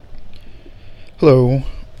Hello,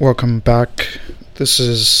 welcome back. This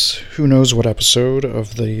is who knows what episode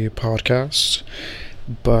of the podcast,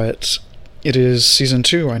 but it is season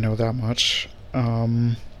 2, I know that much.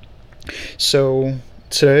 So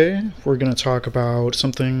today we're going to talk about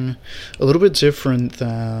something a little bit different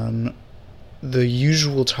than the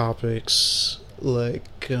usual topics,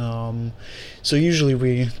 so usually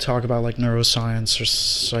we talk about neuroscience or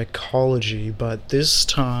psychology, but this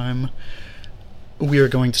time we are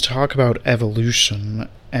going to talk about evolution,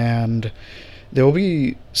 and there will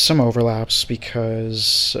be some overlaps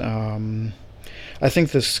because I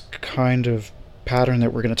think this kind of pattern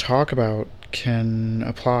that we're going to talk about can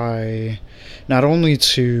apply not only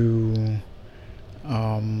to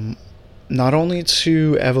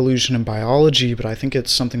evolution and biology, but I think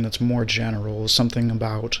it's something that's more general, something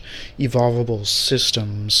about evolvable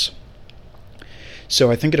systems. So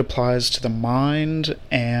I think it applies to the mind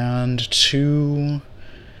and to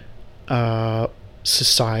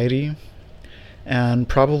society, and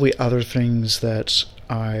probably other things that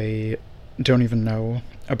I don't even know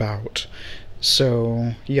about.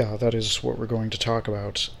 So yeah, that is what we're going to talk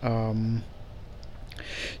about.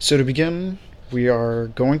 So to begin, we are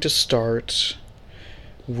going to start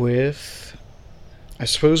with, I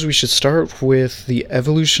suppose we should start with the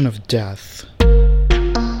evolution of death.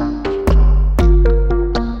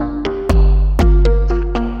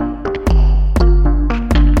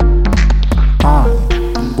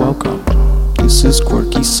 This is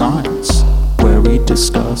Quirky Science, where we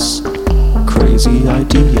discuss crazy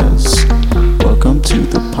ideas. Welcome to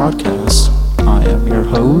the podcast. I am your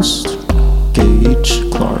host, Gage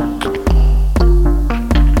Clark.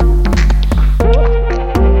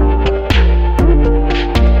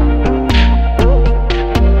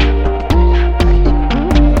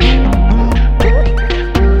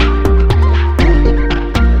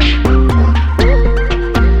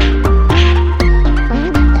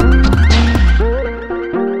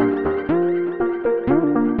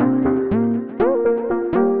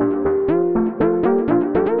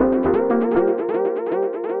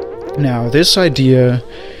 Now, this idea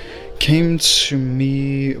came to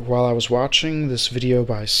me while I was watching this video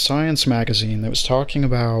by Science Magazine that was talking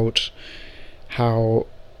about how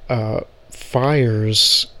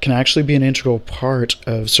fires can actually be an integral part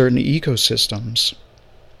of certain ecosystems.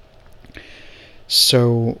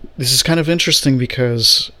 So this is kind of interesting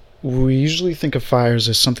because we usually think of fires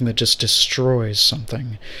as something that just destroys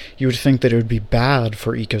something. You would think that it would be bad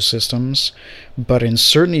for ecosystems, but in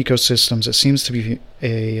certain ecosystems it seems to be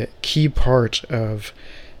a key part of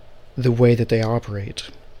the way that they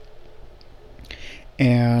operate.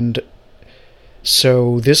 And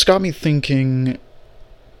so this got me thinking,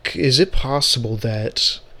 is it possible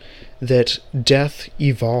that death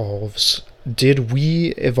evolves? Did we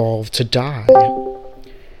evolve to die?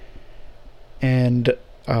 And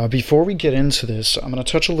before we get into this, I'm going to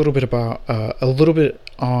touch a little bit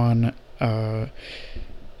on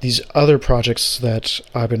these other projects that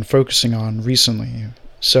I've been focusing on recently.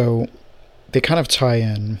 So they kind of tie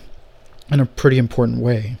in a pretty important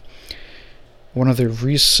way. One of the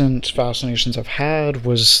recent fascinations I've had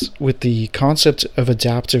was with the concept of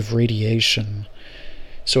adaptive radiation.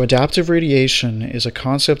 So adaptive radiation is a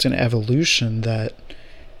concept in evolution that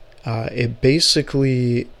it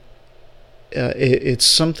basically it's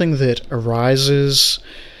something that arises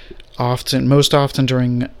most often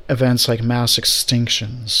during events like mass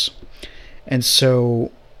extinctions. And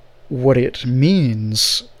so what it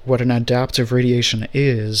means, what an adaptive radiation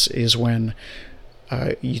is when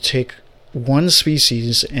you take one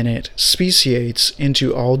species and it speciates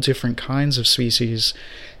into all different kinds of species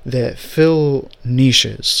that fill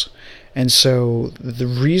niches. And so the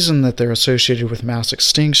reason that they're associated with mass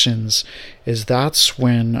extinctions is that's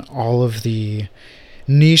when all of the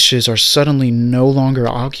niches are suddenly no longer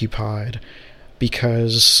occupied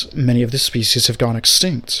because many of the species have gone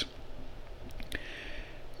extinct.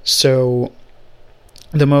 So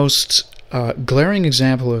the most glaring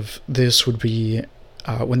example of this would be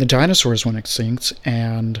when the dinosaurs went extinct,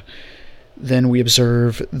 and then we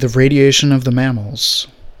observe the radiation of the mammals.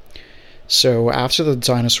 So after the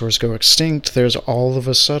dinosaurs go extinct, there's all of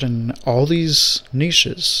a sudden all these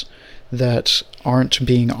niches that aren't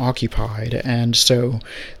being occupied, and so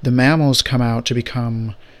the mammals come out to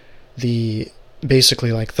become basically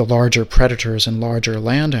the larger predators and larger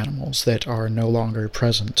land animals that are no longer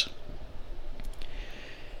present.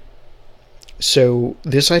 So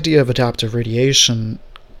this idea of adaptive radiation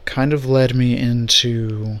kind of led me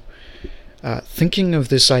into thinking of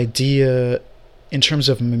this idea in terms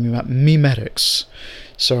of memetics.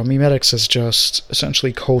 So memetics is just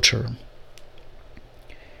essentially culture.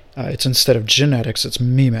 It's instead of genetics, it's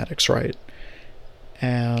memetics, right?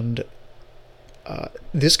 And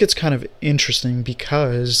this gets kind of interesting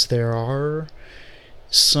because there are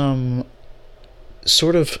some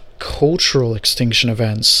sort of cultural extinction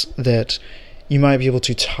events that you might be able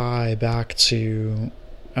to tie back to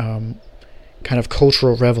kind of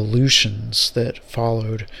cultural revolutions that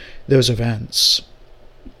followed those events.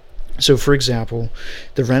 So, for example,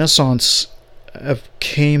 the Renaissance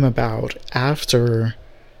came about after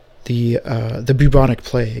the bubonic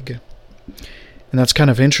plague. And that's kind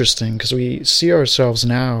of interesting because we see ourselves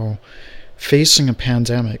now facing a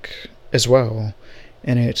pandemic as well,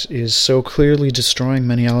 and it is so clearly destroying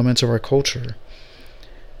many elements of our culture.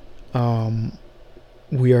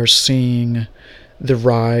 We are seeing the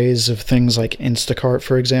rise of things like Instacart,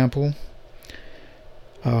 for example.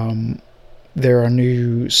 There are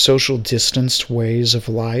new social distanced ways of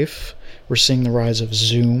life. We're seeing the rise of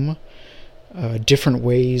Zoom, different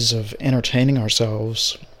ways of entertaining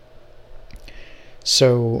ourselves.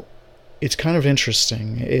 So it's kind of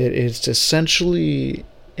interesting. It's essentially,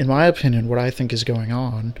 in my opinion, what I think is going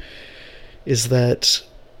on is that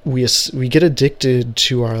we get addicted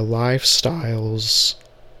to our lifestyles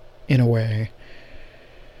in a way.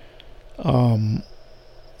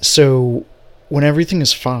 So when everything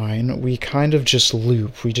is fine, we kind of just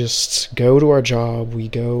loop. We just go to our job, we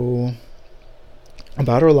go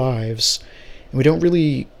about our lives, and we don't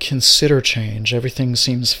really consider change. Everything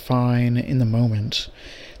seems fine in the moment.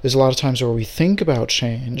 There's a lot of times where we think about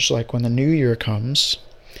change, like when the new year comes,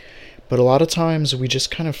 but a lot of times we just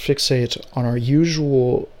kind of fixate on our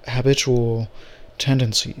usual habitual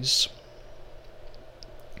tendencies.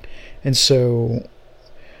 And so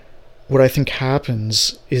what I think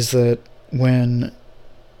happens is that when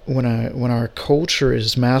our culture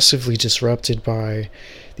is massively disrupted by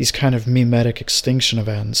these kind of mimetic extinction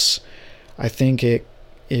events, I think it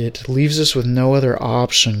leaves us with no other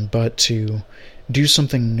option but to do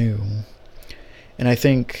something new. And I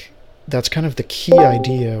think that's kind of the key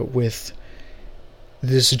idea with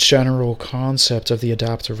this general concept of the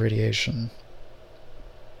adaptive radiation.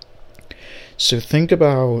 So think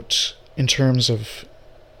about, in terms of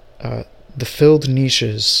the filled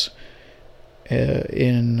niches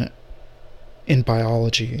in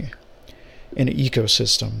biology, in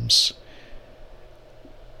ecosystems.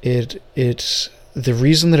 The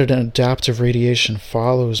reason that an adaptive radiation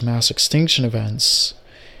follows mass extinction events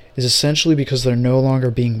is essentially because they're no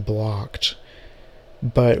longer being blocked.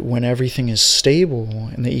 But when everything is stable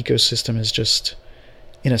and the ecosystem is just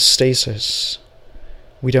in a stasis,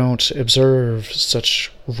 we don't observe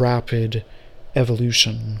such rapid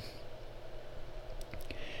evolution.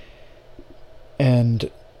 And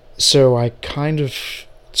so I kind of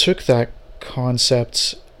took that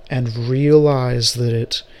concept and realized that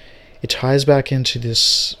it ties back into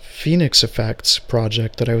this Phoenix Effect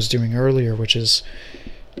project that I was doing earlier, which is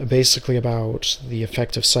basically about the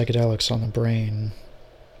effect of psychedelics on the brain.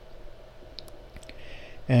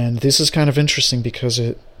 And this is kind of interesting because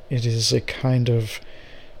it is a kind of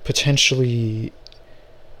potentially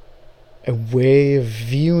a way of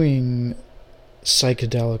viewing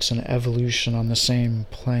psychedelics and evolution on the same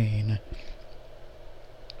plane,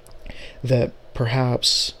 that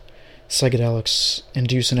perhaps psychedelics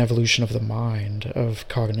induce an evolution of the mind, of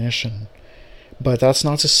cognition. But that's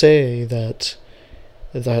not to say that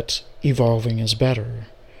evolving is better.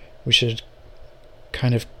 We should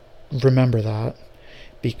kind of remember that,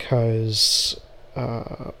 because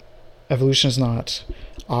evolution is not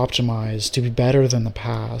optimized to be better than the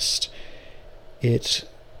past. It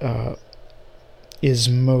is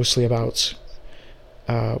mostly about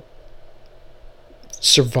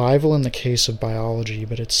survival in the case of biology,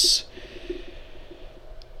 but it's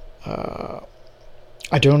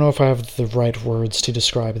I don't know if I have the right words to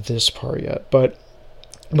describe this part yet, but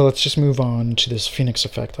let's just move on to this Phoenix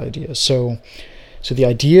Effect idea. So the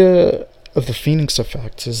idea of the Phoenix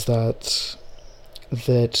Effect is that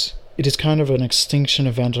it is kind of an extinction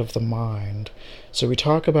event of the mind. So we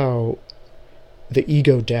talk about the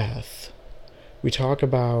ego death. We talk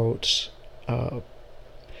about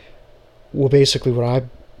basically what I've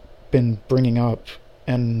been bringing up,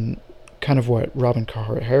 and kind of what Robin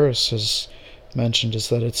Carhart Harris has mentioned, is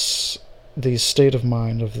that it's the state of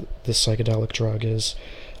mind of the psychedelic drug is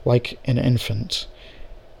like an infant.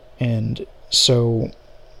 And so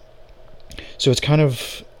it's kind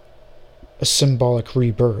of a symbolic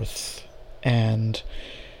rebirth, and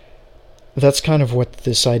that's kind of what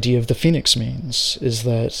this idea of the phoenix means, is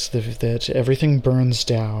that everything burns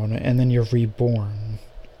down and then you're reborn.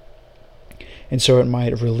 And so it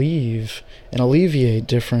might relieve and alleviate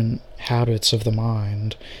different habits of the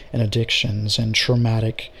mind and addictions and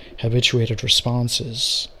traumatic habituated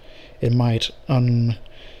responses. it might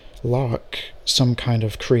unlock some kind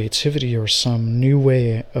of creativity or some new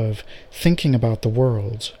way of thinking about the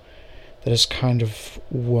world. That is kind of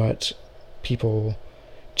what people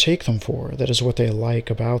take them for. That is what they like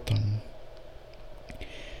about them.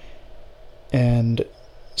 And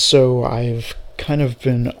so I've kind of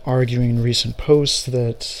been arguing in recent posts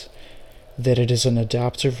that it is an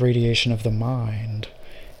adaptive radiation of the mind.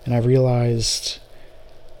 And I realized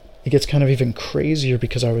it gets kind of even crazier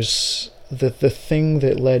because the thing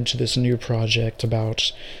that led to this new project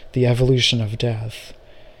about the evolution of death,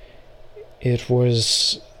 it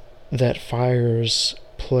was that fires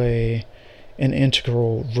play an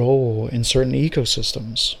integral role in certain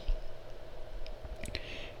ecosystems.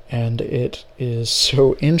 And it is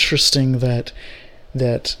so interesting that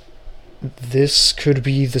this could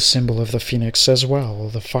be the symbol of the phoenix as well,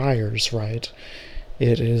 the fires, right?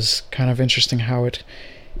 It is kind of interesting how it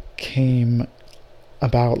came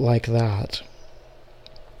about like that.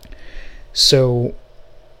 So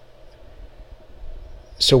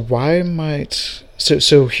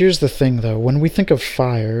here's the thing though, when we think of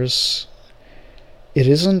fires, it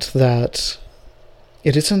isn't that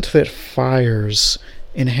fires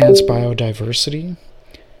enhance biodiversity.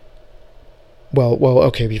 Well,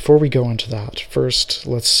 okay, before we go into that, first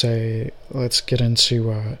let's get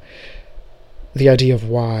into the idea of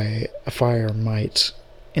why a fire might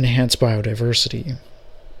enhance biodiversity.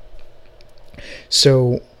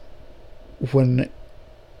 So,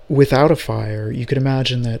 without a fire, you could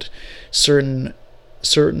imagine that certain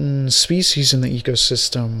species in the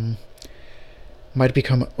ecosystem might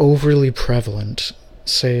become overly prevalent.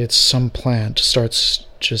 Say it's some plant starts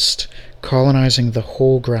just colonizing the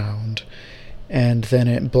whole ground, and then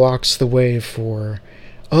it blocks the way for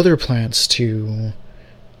other plants to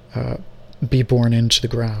be born into the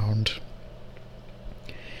ground.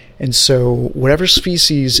 And so whatever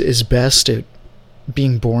species is best at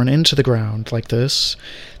being born into the ground like this,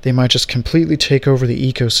 they might just completely take over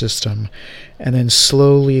the ecosystem, and then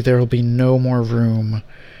slowly there will be no more room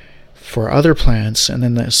for other plants, and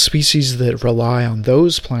then the species that rely on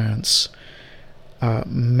those plants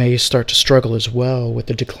may start to struggle as well with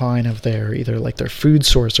the decline of their food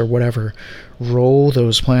source or whatever role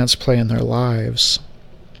those plants play in their lives.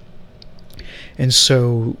 And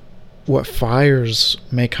so what fires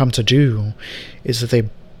may come to do is that they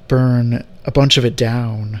burn a bunch of it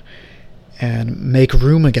down and make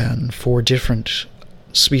room again for different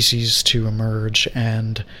species to emerge.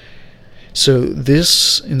 And so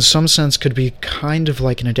this, in some sense, could be kind of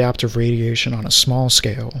like an adaptive radiation on a small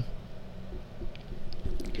scale.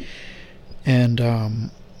 And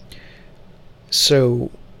so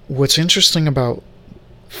what's interesting about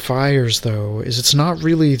fires, though, is it's not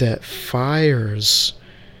really that fires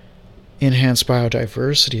enhance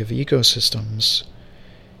biodiversity of ecosystems.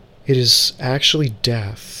 It is actually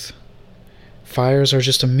death. Fires are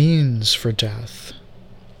just a means for death.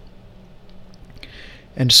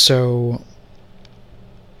 And so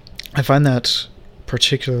I find that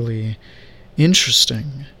particularly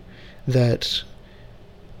interesting, that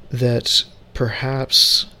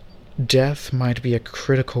perhaps death might be a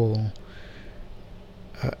critical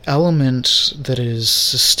element that is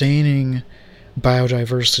sustaining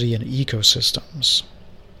biodiversity in ecosystems.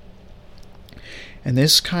 And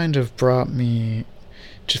this kind of brought me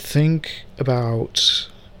to think about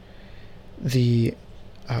the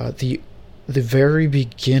very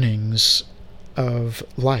beginnings of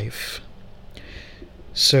life.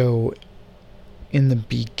 So, in the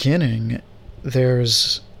beginning, there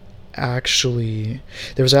was actually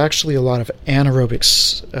a lot of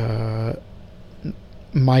anaerobic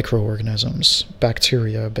microorganisms,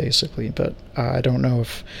 bacteria basically, but I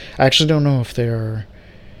actually don't know if they are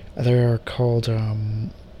called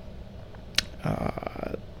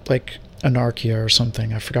like anarchia or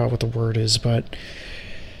something. I forgot what the word is, but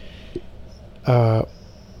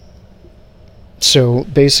so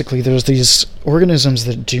basically there's these organisms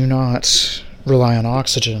that do not rely on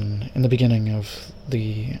oxygen in the beginning of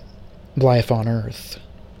the life on Earth.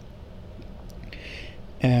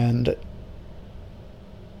 And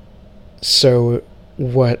so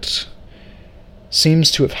what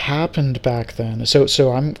seems to have happened back then, so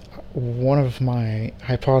one of my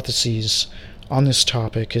hypotheses on this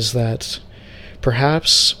topic is that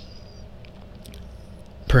perhaps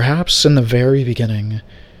in the very beginning,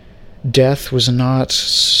 death was not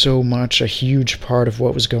so much a huge part of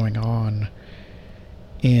what was going on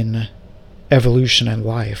in evolution and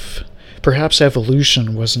life. Perhaps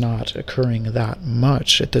evolution was not occurring that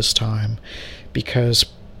much at this time because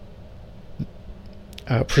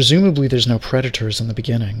presumably there's no predators in the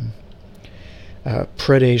beginning.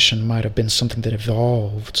 Predation might have been something that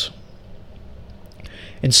evolved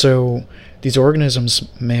And so these organisms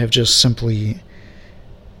may have just simply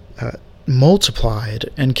multiplied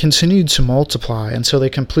and continued to multiply until they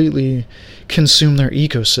completely consume their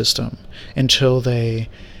ecosystem, until they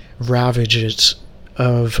ravage it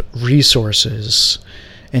of resources,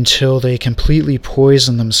 until they completely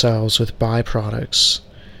poison themselves with byproducts.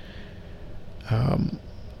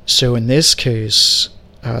 So in this case,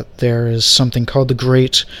 there is something called the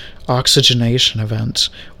Great Oxygenation Event,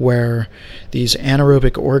 where these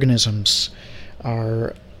anaerobic organisms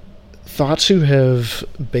are thought to have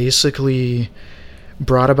basically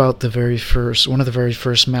brought about one of the very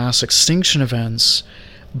first mass extinction events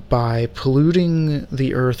by polluting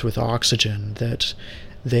the earth with oxygen that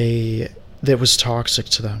was toxic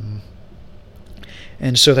to them.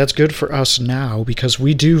 And so that's good for us now because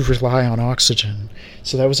we do rely on oxygen.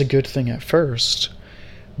 So that was a good thing at first.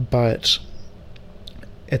 But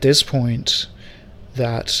at this point,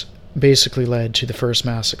 that basically led to the first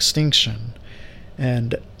mass extinction.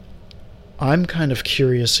 And I'm kind of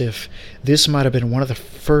curious if this might have been one of the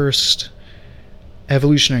first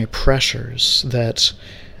evolutionary pressures, that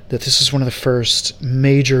this is one of the first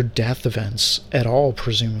major death events at all,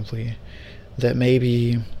 presumably. That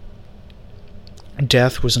maybe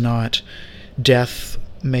death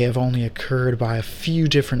may have only occurred by a few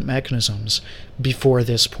different mechanisms before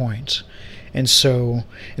this point. And so,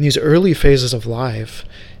 in these early phases of life,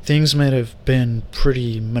 things might have been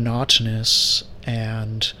pretty monotonous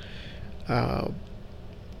and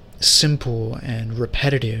simple and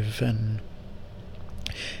repetitive, and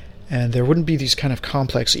there wouldn't be these kind of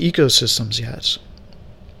complex ecosystems yet.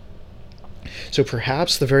 So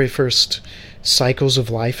perhaps the very first cycles of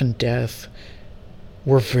life and death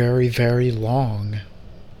were very, very long.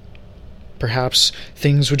 Perhaps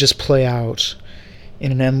things would just play out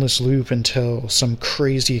in an endless loop until some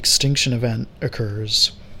crazy extinction event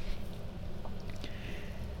occurs.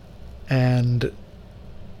 And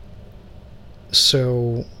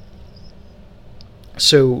so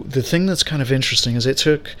the thing that's kind of interesting is it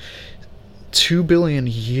took 2 billion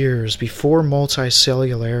years before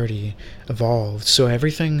multicellularity evolved. So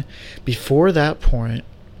everything before that point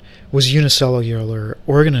was unicellular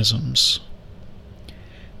organisms.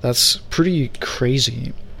 That's pretty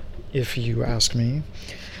crazy, if you ask me.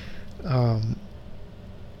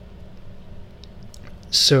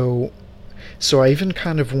 So I even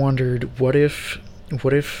kind of wondered, what if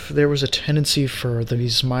there was a tendency for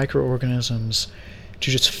these microorganisms to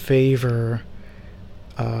just favor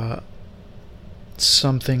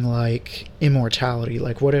something like immortality?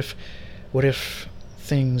 Like, what if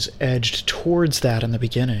things edged towards that in the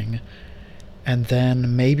beginning, and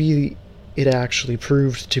then maybe it actually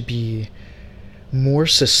proved to be more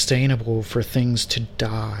sustainable for things to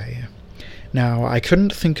die? Now, I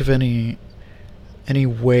couldn't think of any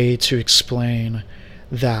way to explain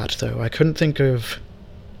that, though. I couldn't think of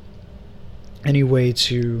any way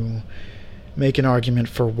to make an argument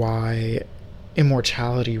for why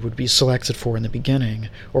immortality would be selected for in the beginning,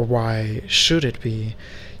 or why should it be.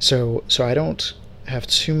 So I don't have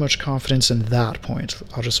too much confidence in that point.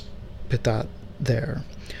 I'll just put that there.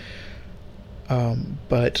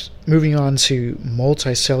 But moving on to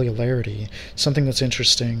multicellularity, something that's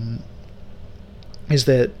interesting is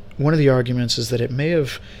that one of the arguments is that it may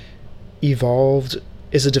have evolved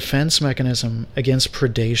as a defense mechanism against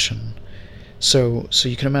predation. So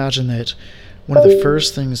you can imagine that one of the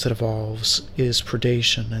first things that evolves is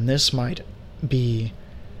predation, and this might be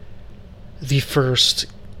the first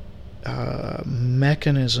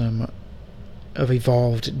mechanism of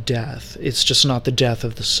evolved death. It's just not the death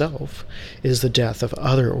of the self, it is the death of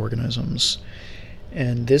other organisms.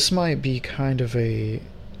 And this might be kind of a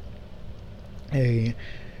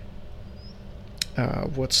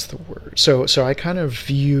what's the word? So I kind of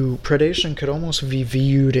view predation could almost be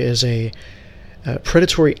viewed as a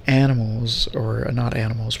predatory animals, or not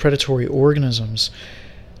animals, predatory organisms,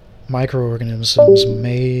 microorganisms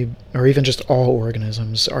or even just all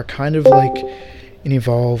organisms, are kind of like an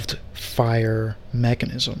evolved fire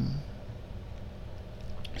mechanism.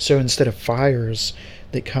 So instead of fires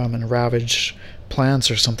that come and ravage plants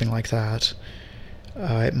or something like that,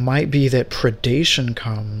 it might be that predation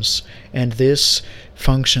comes, and this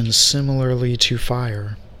functions similarly to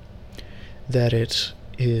fire, that it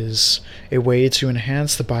is a way to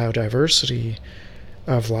enhance the biodiversity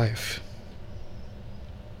of life.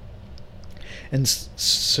 And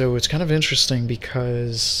so it's kind of interesting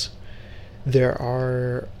because there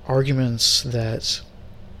are arguments that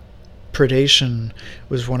predation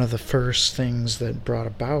was one of the first things that brought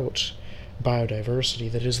about biodiversity,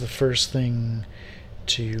 that is the first thing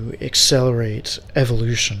to accelerate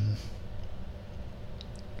evolution.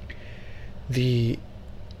 The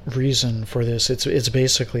reason for this. It's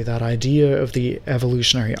basically that idea of the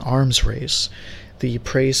evolutionary arms race. The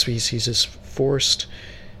prey species is forced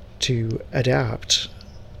to adapt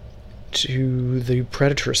to the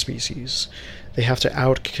predator species. They have to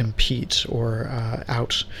out-compete or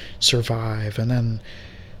out-survive, and then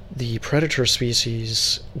the predator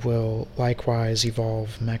species will likewise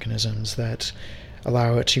evolve mechanisms that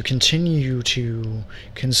allow it to continue to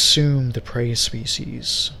consume the prey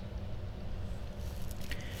species.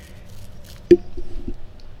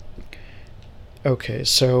 Okay,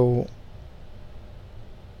 so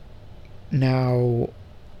now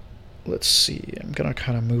let's see. I'm gonna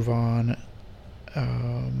kind of move on.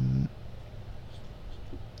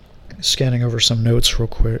 Scanning over some notes real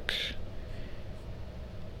quick.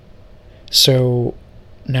 So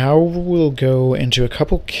now we'll go into a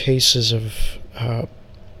couple cases of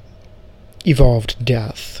evolved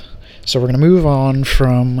death. So we're going to move on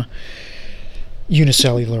from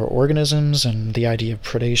unicellular organisms and the idea of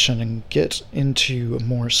predation and get into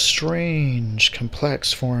more strange,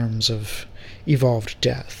 complex forms of evolved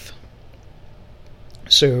death.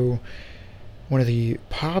 So one of the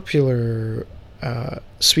popular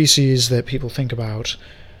species that people think about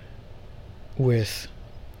with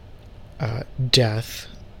death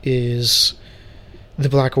is the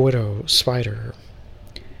black widow spider.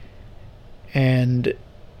 And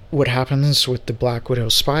what happens with the black widow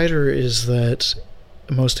spider is that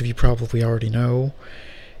most of you probably already know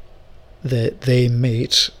that they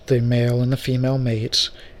mate, the male and the female mate,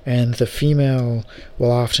 and the female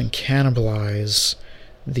will often cannibalize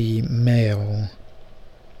the male.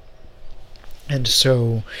 And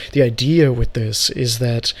so the idea with this is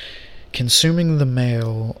that consuming the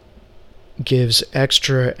male gives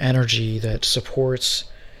extra energy that supports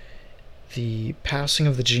the passing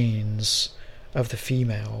of the genes of the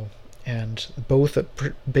female and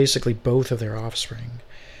basically both of their offspring.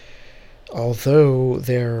 Although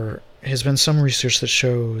there has been some research that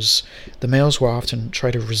shows the males will often try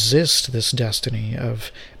to resist this destiny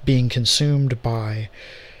of being consumed by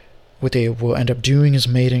what they will end up doing is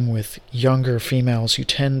mating with younger females who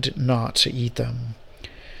tend not to eat them.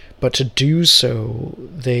 But to do so,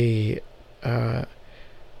 they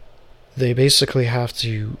basically have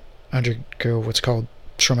to undergo what's called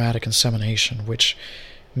traumatic insemination, which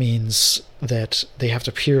means that they have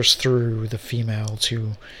to pierce through the female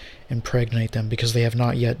to impregnate them because they have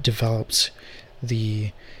not yet developed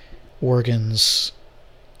the organs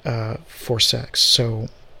for sex. So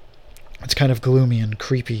it's kind of gloomy and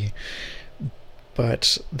creepy,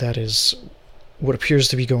 but that is what appears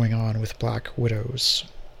to be going on with black widows.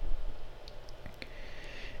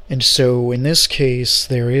 And so in this case,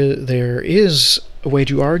 there is a way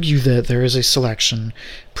to argue that there is a selection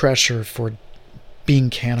pressure for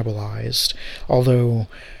being cannibalized, although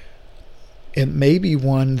it may be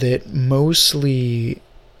one that mostly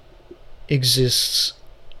exists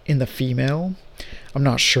in the female. I'm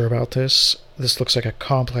not sure about this. This looks like a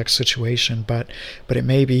complex situation, but it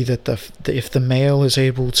may be that if the male is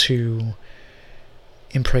able to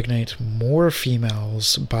impregnate more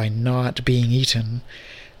females by not being eaten,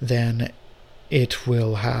 then it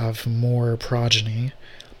will have more progeny.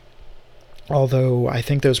 Although I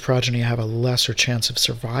think those progeny have a lesser chance of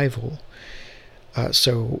survival.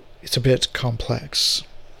 So it's a bit complex.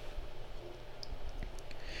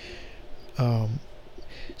 So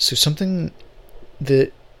something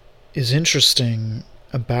that is interesting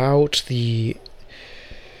about the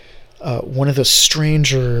one of the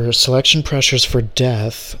stranger selection pressures for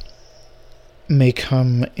death may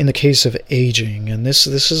come in the case of aging, and this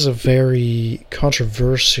is a very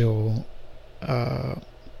controversial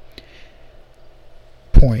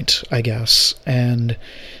point, I guess, and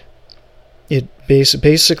it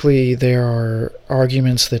basically there are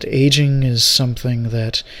arguments that aging is something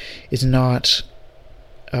that is not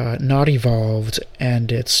evolved,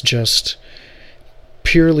 and it's just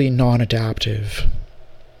purely non-adaptive.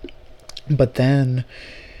 But then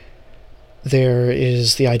there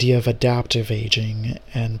is the idea of adaptive aging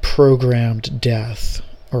and programmed death,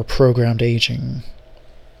 or programmed aging.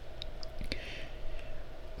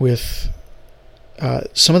 With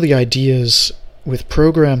some of the ideas with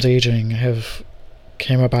programmed aging have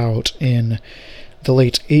came about in the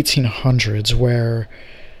late 1800s, where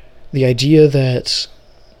the idea that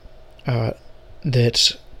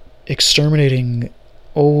exterminating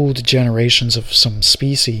old generations of some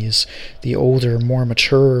species, the older, more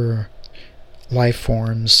mature life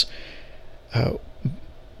forms,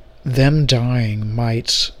 them dying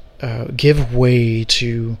might give way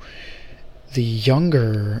to the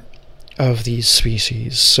younger of these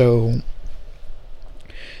species. So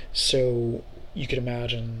you could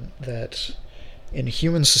imagine that in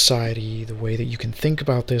human society, the way that you can think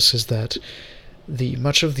about this is that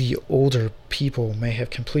much of the older people may have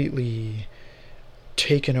completely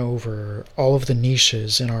taken over all of the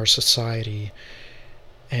niches in our society,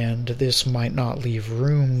 and this might not leave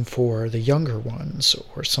room for the younger ones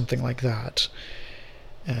or something like that.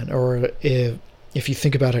 Or if you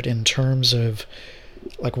think about it in terms of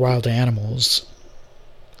like wild animals,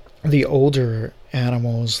 the older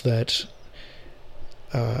animals that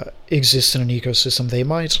exist in an ecosystem,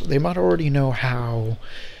 they might already know how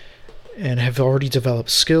and have already developed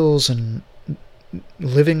skills in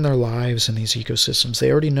living their lives in these ecosystems.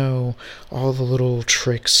 They already know all the little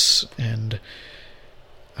tricks and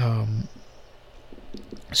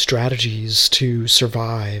strategies to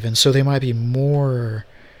survive, and so they might be more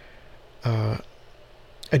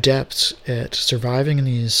adept at surviving in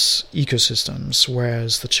these ecosystems,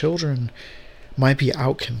 whereas the children might be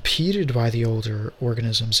outcompeted by the older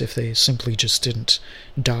organisms if they simply just didn't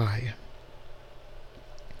die.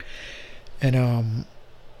 And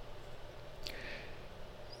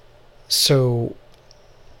so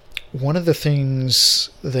one of the things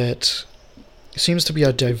that seems to be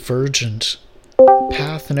a divergent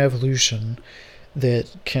path in evolution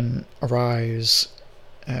that can arise,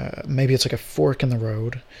 maybe it's like a fork in the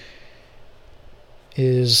road,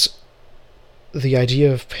 is the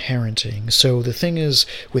idea of parenting. So the thing is,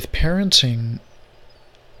 with parenting,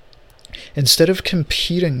 instead of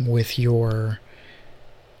competing with your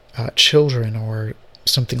children or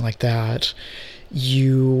something like that,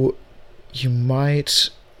 you might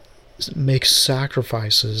make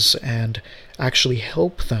sacrifices and actually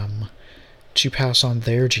help them to pass on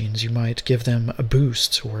their genes. You might give them a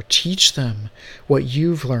boost or teach them what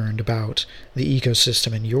you've learned about the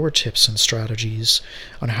ecosystem and your tips and strategies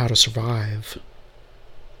on how to survive.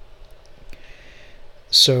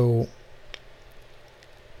 So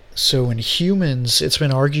in humans, it's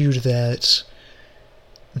been argued that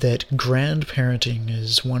grandparenting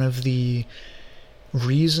is one of the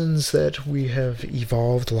reasons that we have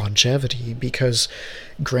evolved longevity, because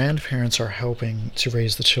grandparents are helping to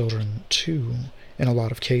raise the children too, in a lot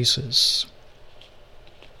of cases.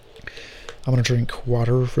 I'm going to drink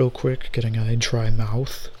water real quick, getting a dry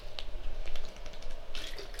mouth.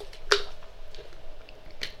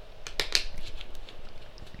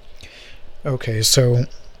 Okay, so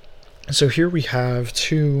here we have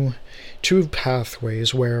two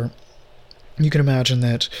pathways where you can imagine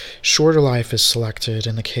that shorter life is selected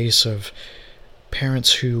in the case of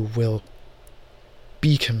parents who will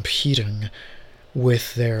be competing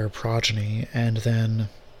with their progeny, and then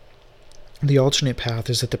the alternate path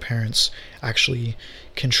is that the parents actually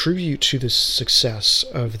contribute to the success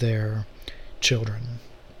of their children.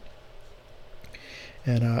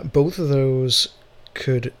 And both of those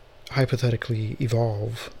could hypothetically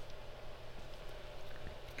evolve.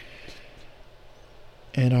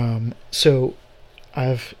 And so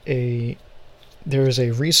there is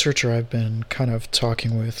a researcher I've been kind of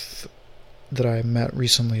talking with that I met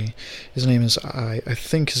recently. His name is I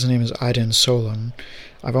think his name is Aydin Solon.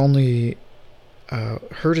 I've only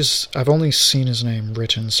seen his name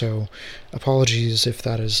written, so apologies if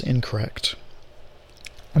that is incorrect.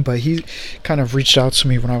 But he kind of reached out to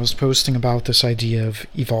me when I was posting about this idea of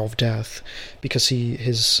evolved death, because he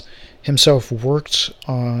himself worked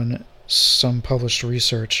on some published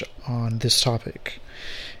research on this topic,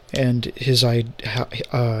 and his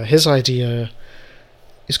idea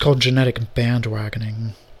is called genetic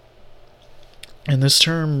bandwagoning, and this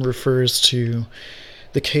term refers to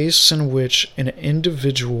the case in which an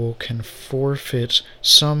individual can forfeit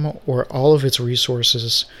some or all of its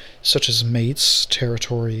resources, such as mates,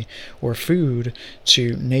 territory, or food,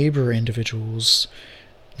 to neighbor individuals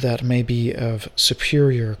that may be of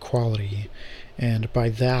superior quality. And by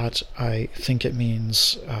that, I think it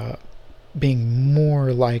means being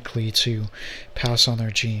more likely to pass on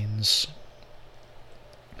their genes,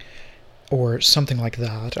 or something like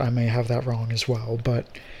that. I may have that wrong as well, but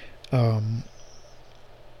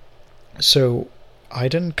so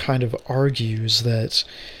Aydin kind of argues that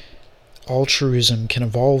altruism can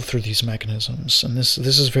evolve through these mechanisms, and this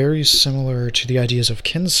is very similar to the ideas of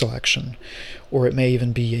kin selection, or it may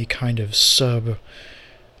even be a kind of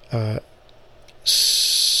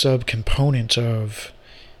subcomponent of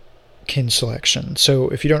kin selection. So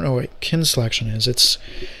if you don't know what kin selection is,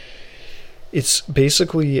 it's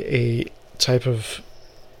basically a type of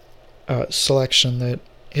selection that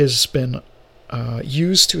has been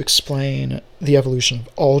used to explain the evolution of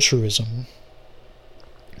altruism.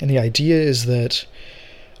 And the idea is that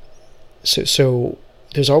so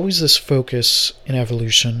there's always this focus in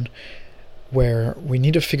evolution where we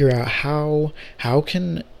need to figure out how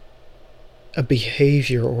can a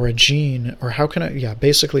behavior or a gene, or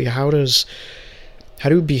basically how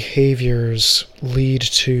do behaviors lead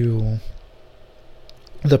to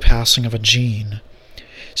the passing of a gene?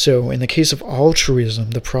 So in the case of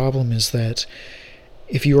altruism, the problem is that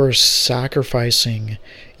if you are sacrificing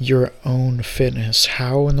your own fitness,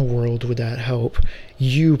 how in the world would that help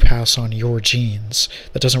you pass on your genes?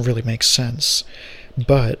 That doesn't really make sense.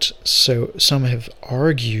 But so some have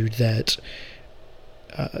argued that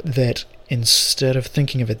that instead of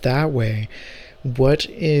thinking of it that way, what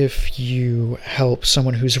if you help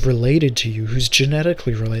someone who's related to you, who's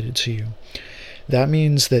genetically related to you? That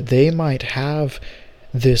means that they might have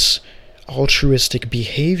this altruistic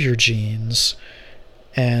behavior genes,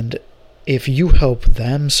 and if you help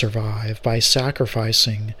them survive by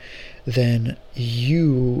sacrificing, then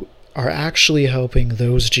you are actually helping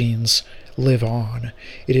those genes live on.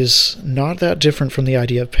 It is not that different from the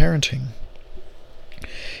idea of parenting.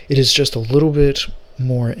 It is just a little bit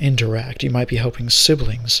more indirect. You might be helping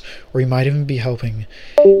siblings, or you might even be helping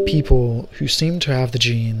people who seem to have the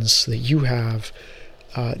genes that you have,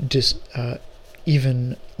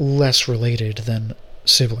 even less related than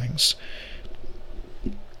siblings.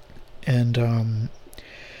 And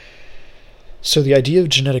so the idea of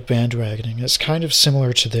genetic bandwagoning is kind of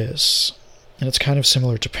similar to this, and it's kind of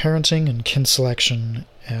similar to parenting and kin selection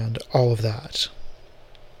and all of that.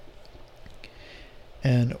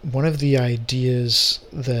 And one of the ideas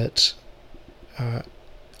that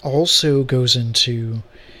also goes into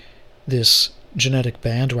this genetic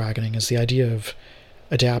bandwagoning is the idea of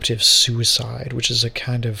adaptive suicide, which is a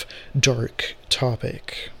kind of dark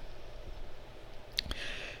topic.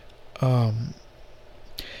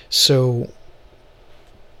 So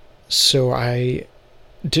I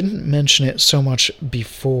didn't mention it so much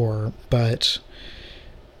before, but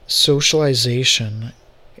socialization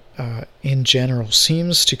in general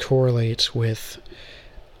seems to correlate with,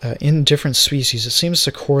 in different species, it seems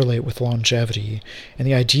to correlate with longevity. And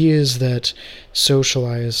the idea is that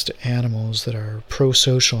socialized animals that are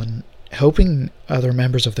pro-social and helping other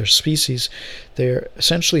members of their species, they're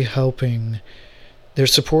essentially they're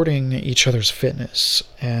supporting each other's fitness.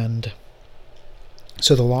 And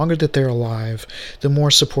so the longer that they're alive, the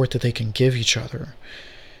more support that they can give each other.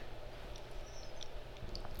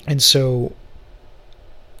 And so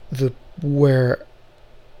so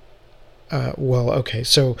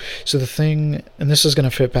the thing, and this is going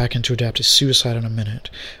to fit back into adaptive suicide in a minute,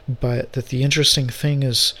 but that the interesting thing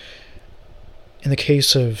is, in the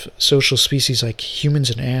case of social species like humans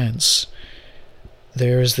and ants,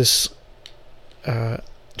 there is this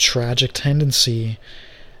tragic tendency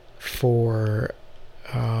for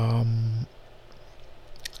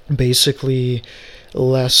basically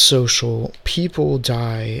less social people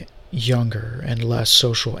die younger, and less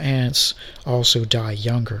social ants also die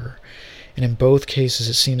younger. And in both cases,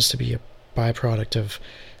 it seems to be a byproduct of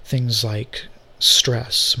things like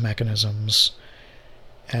stress mechanisms.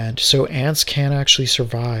 And so ants can actually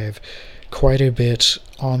survive quite a bit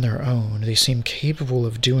on their own. They seem capable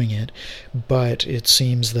of doing it, but it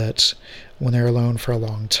seems that when they're alone for a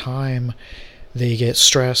long time, they get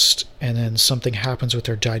stressed, and then something happens with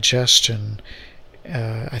their digestion.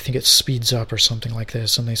 I think it speeds up or something like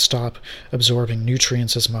this, and they stop absorbing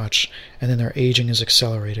nutrients as much, and then their aging is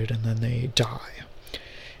accelerated, and then they die.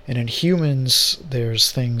 And in humans,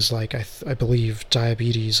 there's things like, I believe,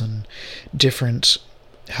 diabetes and different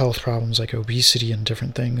health problems like obesity and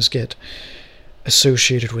different things get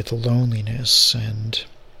associated with loneliness. And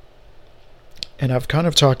I've kind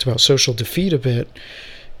of talked about social defeat a bit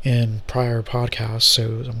in prior podcasts,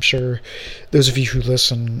 so I'm sure those of you who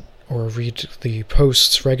listen or read the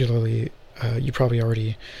posts regularly, you probably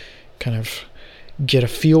already kind of get a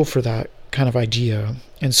feel for that kind of idea.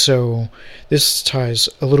 And so this ties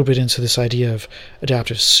a little bit into this idea of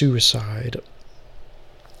adaptive suicide.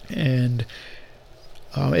 And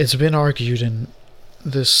it's been argued, and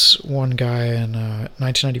this one guy in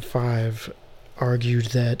 1995 argued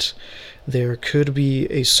that there could be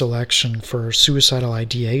a selection for suicidal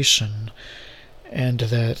ideation, and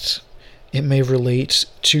that it may relate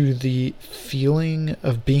to the feeling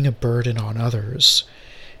of being a burden on others.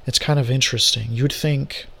 It's kind of interesting. You'd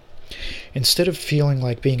think, instead of feeling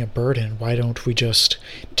like being a burden, why don't we just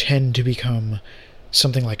tend to become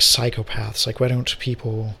something like psychopaths? Like, why don't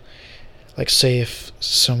people, like, say if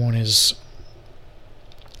someone is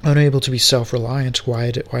unable to be self-reliant, why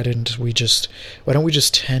don't we just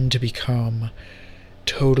tend to become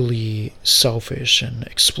totally selfish and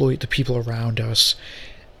exploit the people around us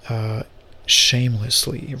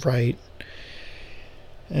shamelessly, right?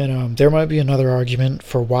 And there might be another argument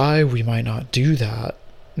for why we might not do that,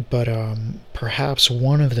 but perhaps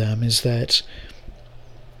one of them is that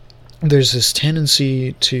there's this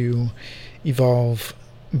tendency to evolve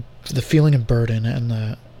the feeling of burden and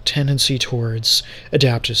the tendency towards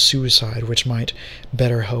adaptive suicide, which might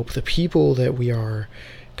better help the people that we are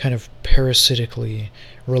kind of parasitically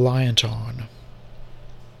reliant on.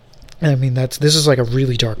 I mean, this is like a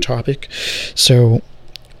really dark topic, so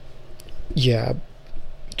yeah,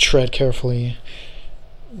 tread carefully,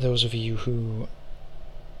 those of you who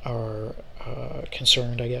are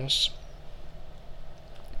concerned, I guess.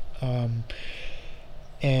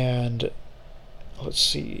 And let's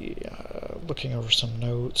see, looking over some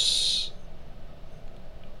notes.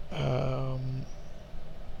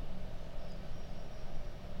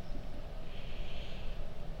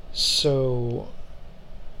 So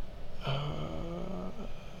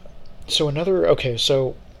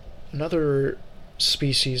another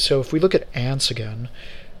species. So if we look at ants again,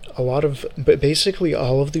 basically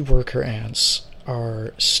all of the worker ants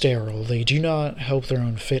are sterile. They do not help their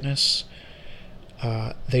own fitness.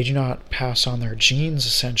 They do not pass on their genes,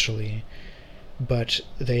 essentially, but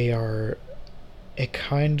they are a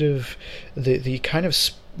kind of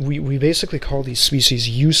we basically call these species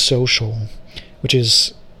eusocial, which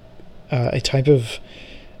is a type of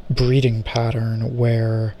breeding pattern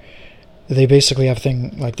where they basically have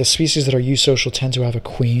the species that are eusocial tend to have a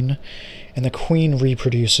queen, and the queen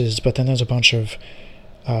reproduces, but then there's a bunch of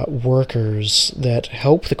workers that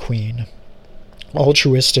help the queen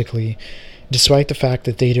altruistically, despite the fact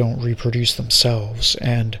that they don't reproduce themselves.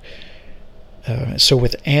 And so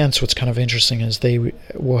with ants, what's kind of interesting is they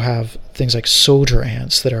will have things like soldier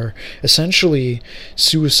ants that are essentially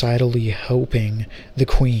suicidally helping the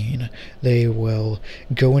queen. They will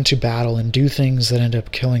go into battle and do things that end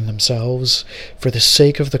up killing themselves for the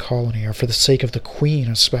sake of the colony, or for the sake of the queen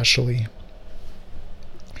especially.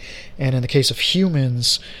 And in the case of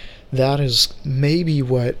humans, that is maybe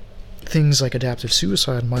what things like adaptive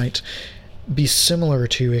suicide might be similar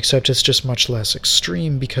to, except it's just much less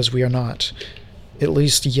extreme, because we are not, at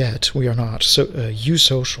least yet, we are not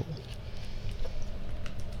eusocial.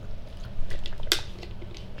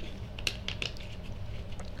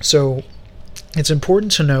 So it's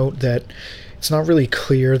important to note that it's not really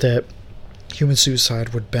clear that human suicide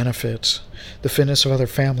would benefit the fitness of other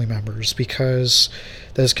family members, because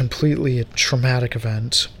that is completely a traumatic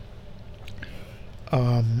event.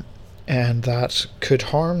 And that could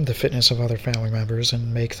harm the fitness of other family members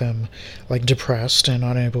and make them depressed and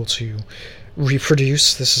unable to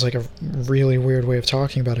reproduce. This is a really weird way of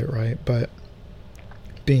talking about it, right? But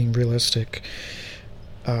being realistic,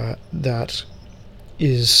 that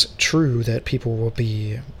is true, that people will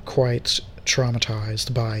be quite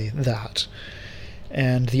traumatized by that.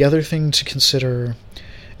 And the other thing to consider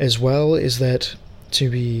as well is that to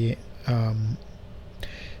be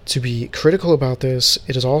critical about this,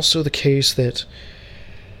 it is also the case that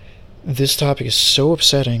this topic is so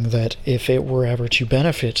upsetting that if it were ever to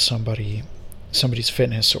benefit somebody's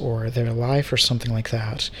fitness or their life or something like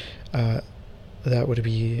that, that would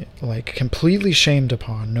be completely shamed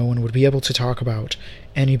upon. No one would be able to talk about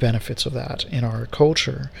any benefits of that in our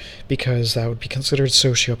culture, because that would be considered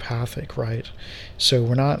sociopathic, right? So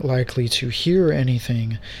we're not likely to hear any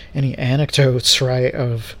anecdotes, right,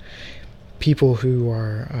 of people who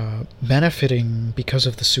are benefiting because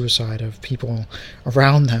of the suicide of people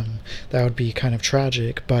around them. That would be kind of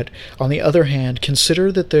tragic. But on the other hand,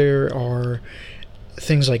 consider that there are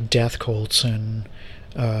things like death cults, and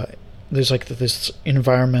there's this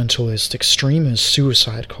environmentalist extremist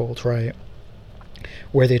suicide cult, right,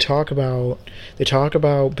 where they talk about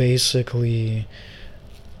basically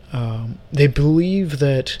they believe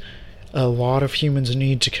that a lot of humans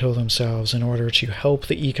need to kill themselves in order to help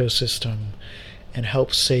the ecosystem and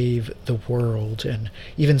help save the world, and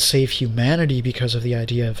even save humanity, because of the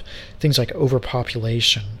idea of things like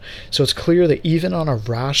overpopulation. So it's clear that even on a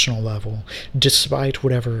rational level, despite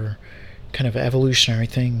whatever kind of evolutionary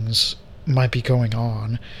things might be going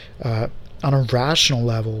on a rational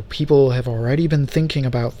level, people have already been thinking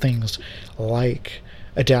about things like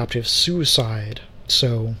adaptive suicide.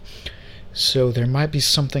 So there might be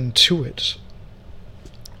something to it.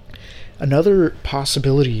 Another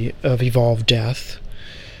possibility of evolved death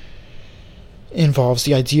involves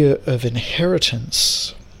the idea of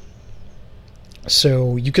inheritance.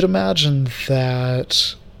 So you could imagine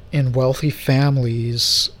that in wealthy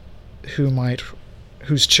families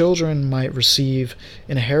whose children might receive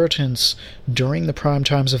inheritance during the prime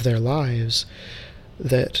times of their lives,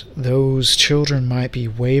 that those children might be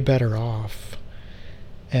way better off.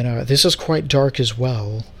 And this is quite dark as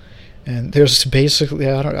well. And there's basically,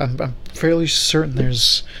 I'm fairly certain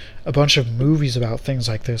there's a bunch of movies about things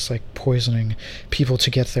like this, like poisoning people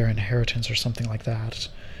to get their inheritance or something like that.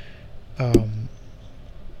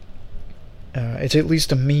 It's at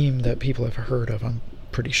least a meme that people have heard of, I'm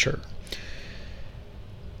pretty sure.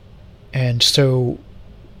 And so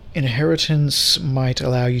inheritance might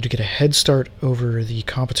allow you to get a head start over the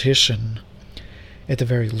competition at the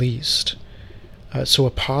very least. So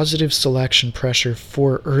a positive selection pressure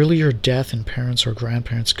for earlier death in parents or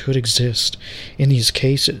grandparents could exist in these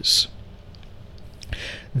cases.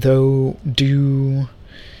 Though due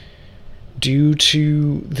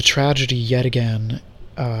to the tragedy yet again,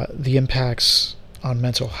 the impacts on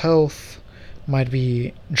mental health might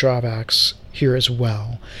be drawbacks here as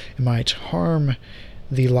well. It might harm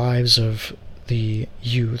the lives of the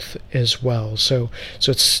youth as well. So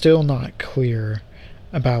it's still not clear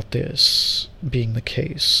about this being the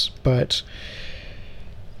case, but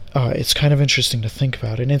it's kind of interesting to think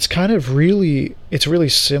about, and it's really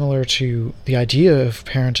similar to the idea of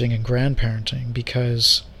parenting and grandparenting,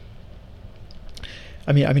 because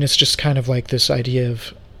I mean it's just kind of like this idea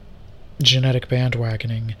of genetic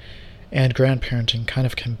bandwagoning and grandparenting kind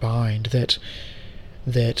of combined, that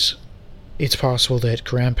it's possible that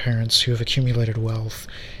grandparents who have accumulated wealth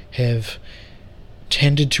have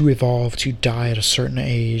tended to evolve to die at a certain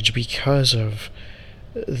age because of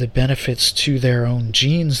the benefits to their own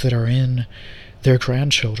genes that are in their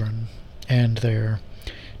grandchildren and their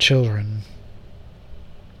children.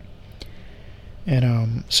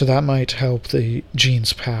 And so that might help the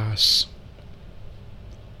genes pass.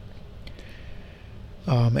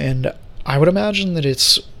 And I would imagine that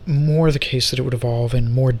it's more the case that it would evolve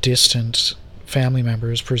in more distant family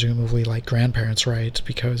members, presumably like grandparents, right?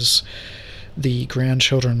 Because the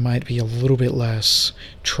grandchildren might be a little bit less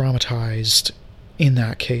traumatized in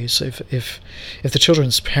that case. If the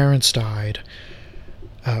children's parents died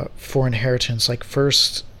for inheritance, like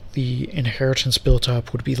first the inheritance built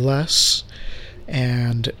up would be less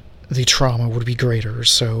and the trauma would be greater.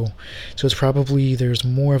 So it's probably there's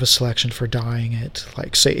more of a selection for dying at,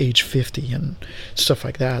 like, say, age 50 and stuff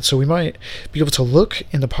like that. So we might be able to look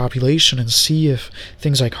in the population and see if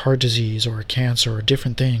things like heart disease or cancer or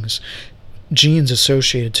different things, genes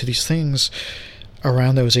associated to these things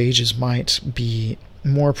around those ages, might be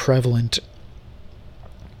more prevalent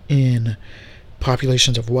in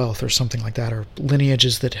populations of wealth or something like that, or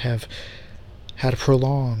lineages that have had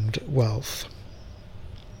prolonged wealth.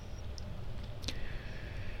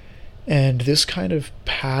 And this kind of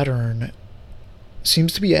pattern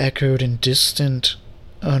seems to be echoed in distant,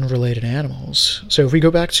 unrelated animals. So if we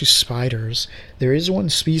go back to spiders, there is one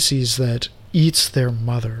species that eats their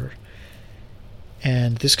mother,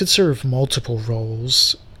 and this could serve multiple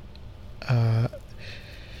roles.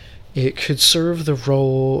 It could serve the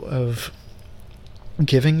role of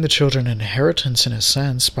giving the children inheritance in a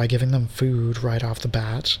sense by giving them food right off the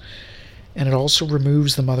bat, and it also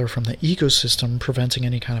removes the mother from the ecosystem, preventing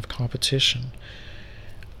any kind of competition.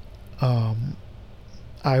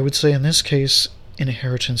 I would say in this case,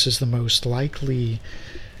 inheritance is the most likely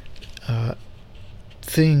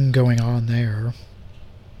thing going on there.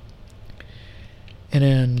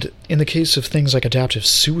 And in the case of things like adaptive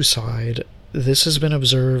suicide, this has been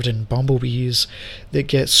observed in bumblebees that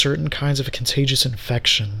get certain kinds of contagious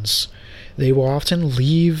infections. They will often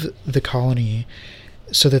leave the colony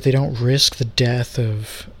so that they don't risk the death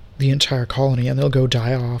of the entire colony, and they'll go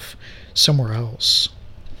die off somewhere else.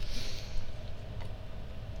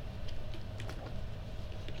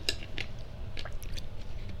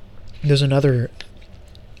 There's another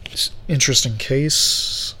interesting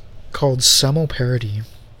case called semelparity,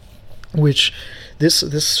 which this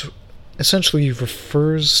essentially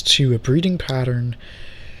refers to a breeding pattern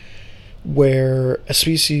where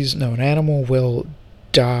an animal will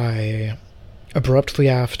die abruptly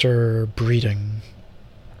after breeding.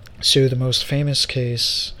 So the most famous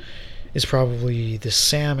case is probably the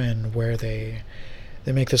salmon, where they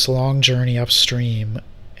make this long journey upstream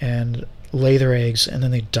and lay their eggs, and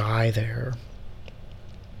then they die there.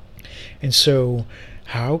 And so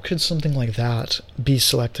how could something like that be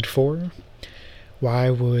selected for? Why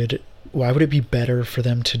would it be better for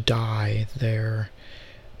them to die there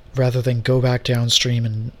rather than go back downstream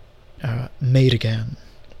and mate again?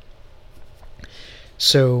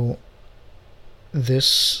 So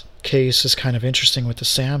this case is kind of interesting with the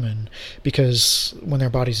salmon, because when their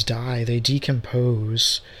bodies die, they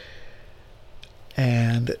decompose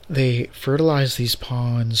and they fertilize these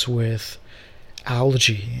ponds with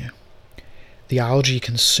algae. The algae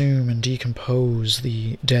consume and decompose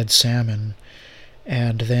the dead salmon,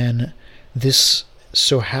 and then this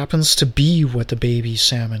so happens to be what the baby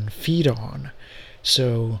salmon feed on.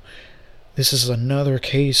 So this is another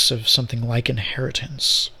case of something like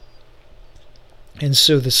inheritance. And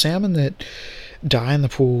so the salmon that die in the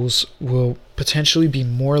pools will potentially be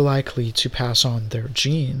more likely to pass on their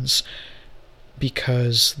genes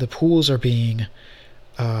because the pools are being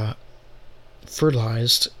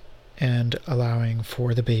fertilized and allowing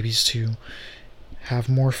for the babies to have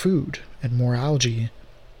more food and more algae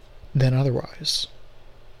than otherwise.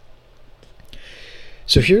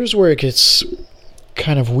 So here's where it gets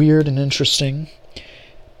kind of weird and interesting.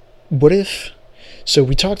 So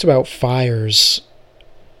we talked about fires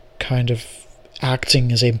kind of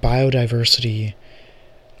acting as a biodiversity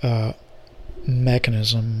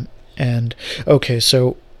mechanism. And okay,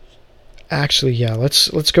 so actually, yeah,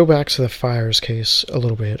 let's go back to the fires case a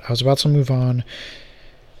little bit. I was about to move on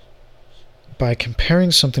by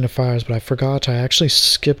comparing something to fires, but I forgot. I actually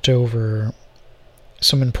skipped over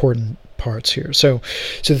some important parts here. So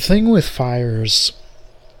the thing with fires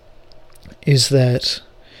is that,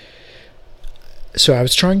 so I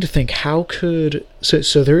was trying to think how could,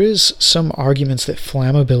 so there is some arguments that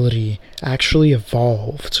flammability actually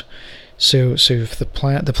evolved. So if the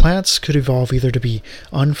plants could evolve either to be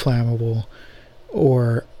unflammable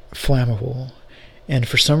or flammable, and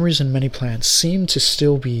for some reason many plants seem to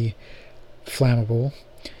still be flammable,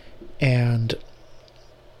 and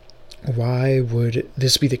why would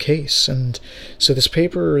this be the case? And so this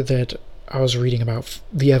paper that I was reading about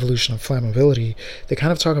the evolution of flammability, they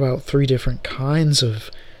kind of talk about 3 different kinds of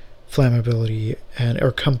flammability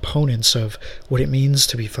or components of what it means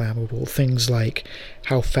to be flammable. Things like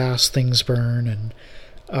how fast things burn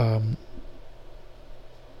and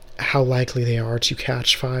how likely they are to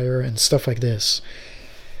catch fire and stuff like this.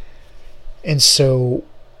 And so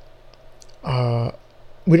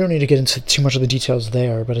we don't need to get into too much of the details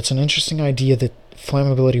there, but it's an interesting idea that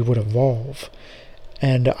flammability would evolve.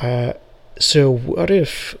 And so what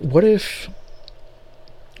if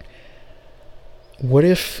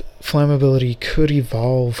flammability could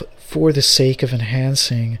evolve for the sake of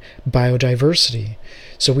enhancing biodiversity?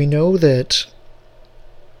 So we know that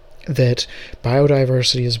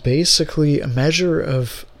biodiversity is basically a measure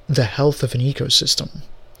of the health of an ecosystem.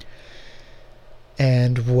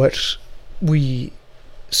 And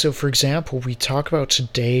so for example, we talk about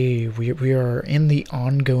today, we are in the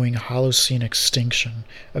ongoing Holocene extinction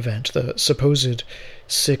event, the supposed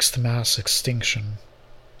 6th mass extinction.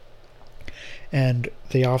 And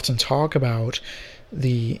they often talk about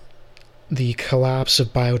the collapse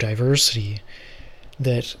of biodiversity,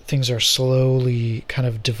 that things are slowly kind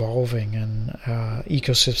of devolving and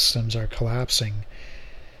ecosystems are collapsing.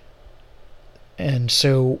 And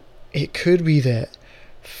so it could be that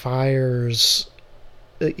fires,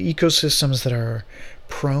 ecosystems that are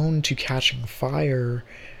prone to catching fire,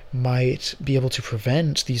 might be able to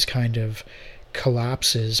prevent these kind of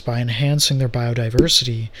collapses by enhancing their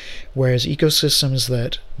biodiversity, whereas ecosystems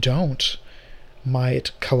that don't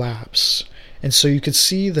might collapse. And so you could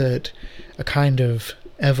see that a kind of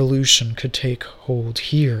evolution could take hold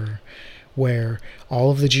here, where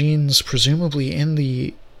all of the genes presumably in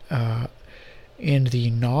the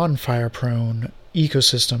non-fire prone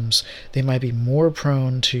ecosystems, they might be more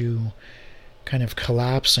prone to kind of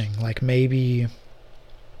collapsing. Like maybe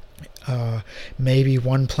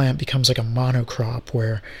one plant becomes like a monocrop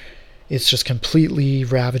where it's just completely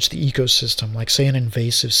ravaged the ecosystem. Like say an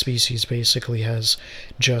invasive species basically has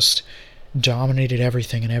just dominated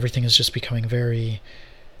everything and everything is just becoming very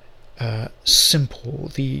simple.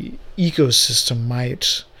 The ecosystem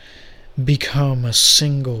might become a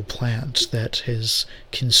single plant that has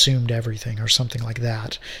consumed everything or something like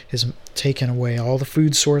that, has taken away all the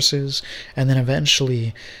food sources, and then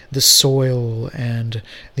eventually the soil and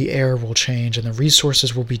the air will change and the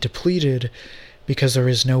resources will be depleted because there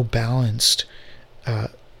is no balanced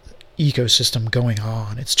ecosystem going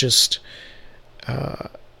on. It's just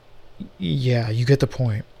yeah, you get the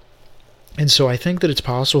point. And so I think that it's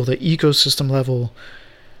possible that ecosystem level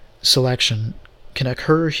selection can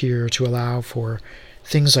occur here to allow for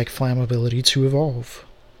things like flammability to evolve.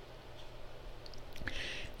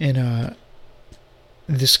 And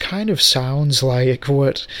this kind of sounds like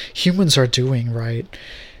what humans are doing, right?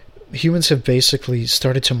 Humans have basically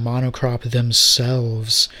started to monocrop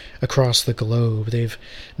themselves across the globe. They've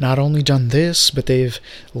not only done this, but they've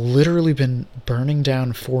literally been burning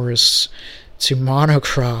down forests to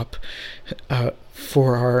monocrop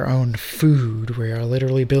for our own food. We are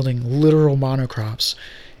literally building literal monocrops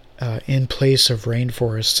in place of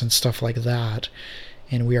rainforests and stuff like that.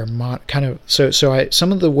 And we are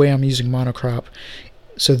some of the way I'm using monocrop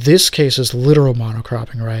So this case is literal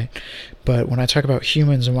monocropping, right? But when I talk about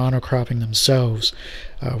humans monocropping themselves,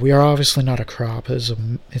 we are obviously not a crop. It's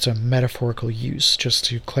a metaphorical use, just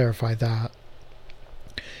to clarify that.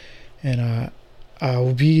 And I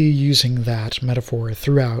will be using that metaphor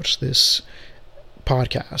throughout this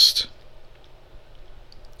podcast.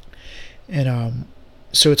 And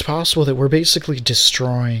so it's possible that we're basically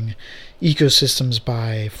destroying ecosystems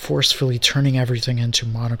by forcefully turning everything into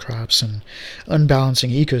monocrops and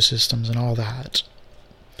unbalancing ecosystems and all that.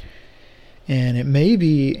 And it may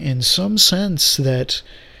be, in some sense, that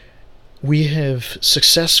we have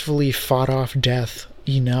successfully fought off death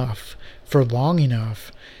enough for long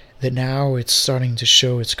enough that now it's starting to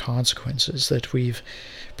show its consequences, that we've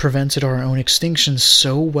prevented our own extinction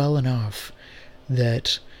so well enough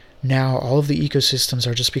that now all of the ecosystems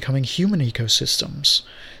are just becoming human ecosystems.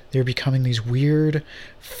 They're becoming these weird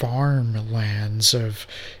farmlands of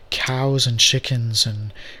cows and chickens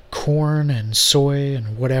and corn and soy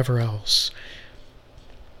and whatever else.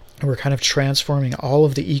 And we're kind of transforming all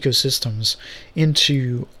of the ecosystems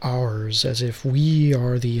into ours as if we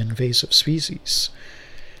are the invasive species.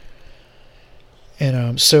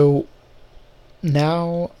 And so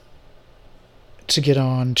now to get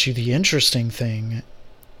on to the interesting thing,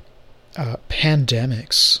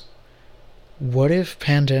 pandemics. What if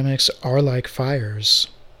pandemics are like fires?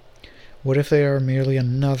 What if they are merely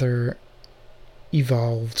another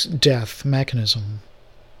evolved death mechanism?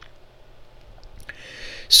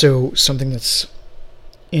 So something that's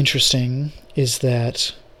interesting is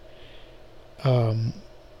that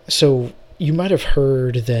so you might have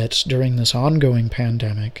heard that during this ongoing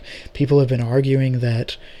pandemic, people have been arguing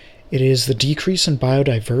that it is the decrease in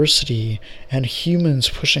biodiversity and humans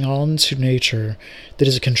pushing on to nature that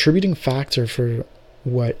is a contributing factor for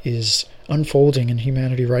what is unfolding in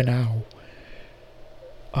humanity right now.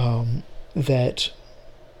 That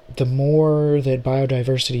the more that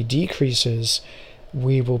biodiversity decreases,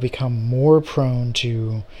 we will become more prone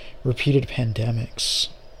to repeated pandemics.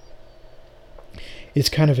 It's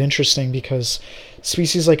kind of interesting because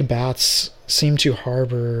species like bats seem to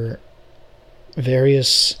harbor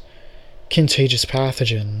various contagious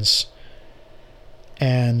pathogens,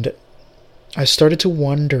 and I started to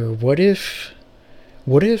wonder, what if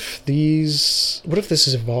this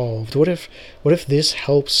is evolved? What if this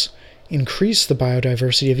helps increase the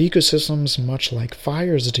biodiversity of ecosystems much like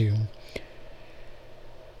fires do?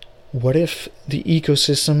 What if the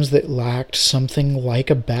ecosystems that lacked something like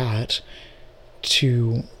a bat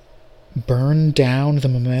to burn down the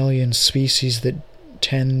mammalian species that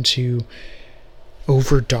tend to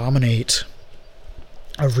over-dominate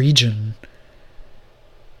a region,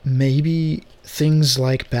 maybe things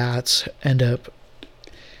like bats end up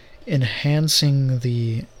enhancing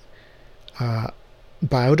the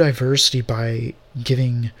biodiversity by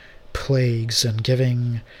giving plagues and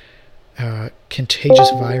giving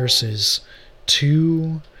contagious viruses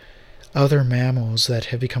to other mammals that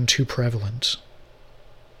have become too prevalent.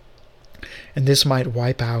 And this might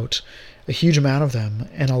wipe out a huge amount of them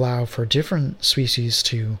and allow for different species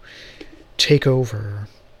to take over.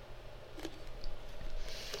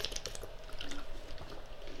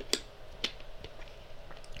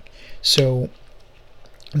 So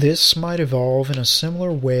this might evolve in a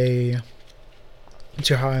similar way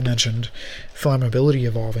to how I mentioned flammability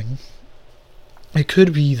evolving. It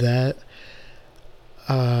could be that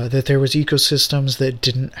that there was ecosystems that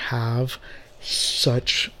didn't have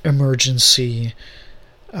such emergency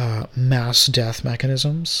mass death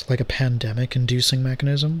mechanisms, like a pandemic-inducing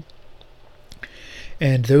mechanism.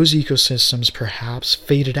 And those ecosystems perhaps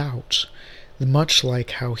faded out, much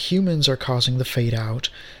like how humans are causing the fade out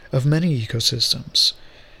of many ecosystems,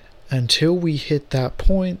 until we hit that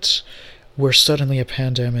point where suddenly a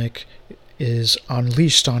pandemic is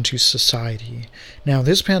unleashed onto society. Now,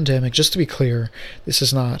 this pandemic, just to be clear, this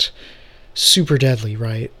is not super deadly,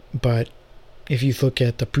 right? But if you look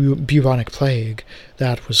at the bubonic plague,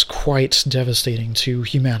 that was quite devastating to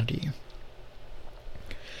humanity.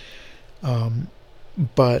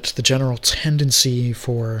 But the general tendency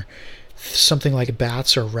for something like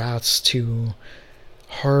bats or rats to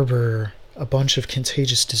harbor a bunch of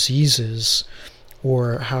contagious diseases,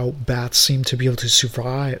 or how bats seem to be able to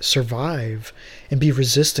survive and be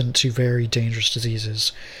resistant to very dangerous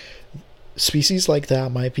diseases, species like that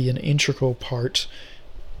might be an integral part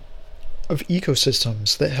of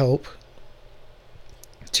ecosystems that help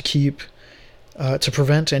to keep to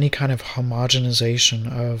prevent any kind of homogenization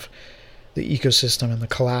of the ecosystem and the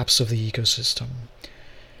collapse of the ecosystem.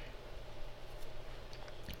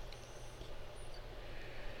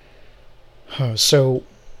 So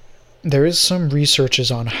there is some researches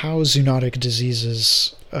on how zoonotic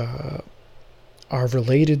diseases are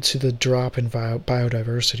related to the drop in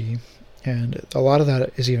biodiversity, and a lot of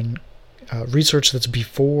that is even research that's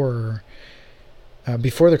before the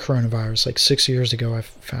coronavirus. Like 6 years ago, I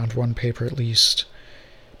found one paper at least.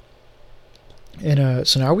 And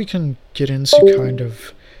so now we can get into kind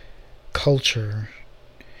of culture.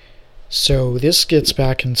 So this gets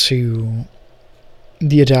back into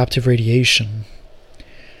the adaptive radiation.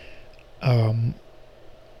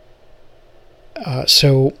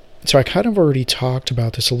 So I kind of already talked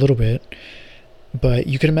about this a little bit, but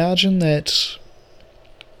you can imagine that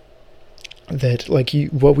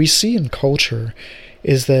what we see in culture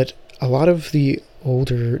is that a lot of the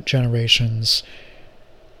older generations,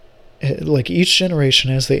 like each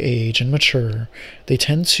generation as they age and mature, they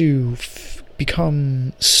tend to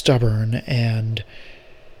become stubborn, and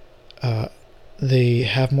they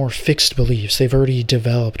have more fixed beliefs. They've already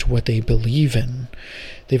developed what they believe in.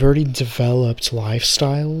 They've already developed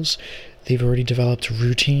lifestyles. They've already developed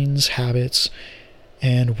routines, habits,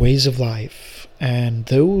 and ways of life. And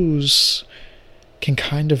those can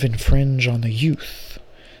kind of infringe on the youth.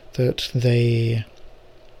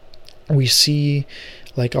 We see,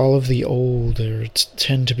 like, all of the older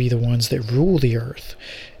tend to be the ones that rule the earth.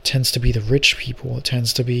 It tends to be the rich people. It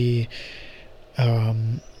tends to be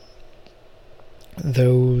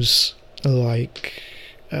those, like,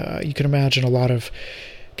 you can imagine a lot of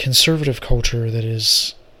conservative culture that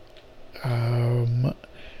is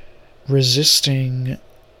resisting,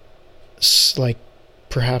 like,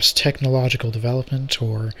 perhaps technological development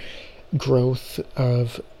or growth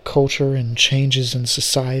of culture and changes in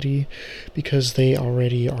society, because they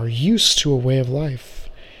already are used to a way of life.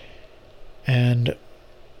 And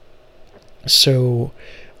so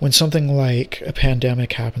when something like a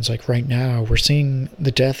pandemic happens, like right now, we're seeing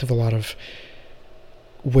the death of a lot of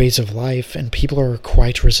ways of life, and people are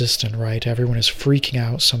quite resistant, right? Everyone is freaking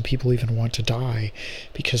out. Some people even want to die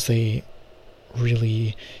because they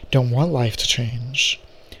really don't want life to change.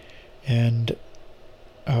 And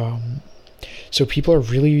so people are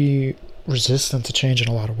really resistant to change in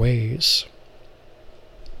a lot of ways.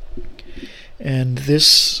 And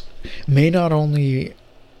this may not only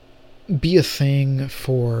be a thing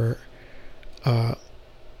for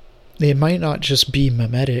it might not just be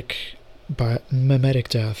mimetic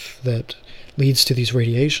death that leads to these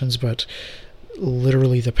radiations, but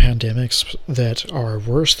literally the pandemics that are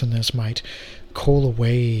worse than this might cull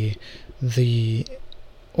away the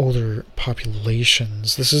older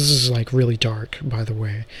populations. This is like really dark, by the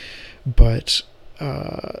way, but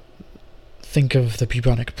think of the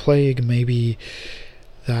bubonic plague. Maybe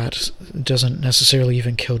that doesn't necessarily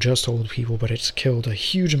even kill just old people, but it's killed a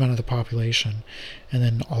huge amount of the population, and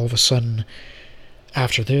then all of a sudden,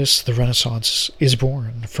 after this, the Renaissance is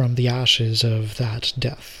born from the ashes of that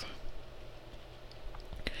death.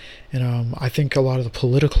 And I think a lot of the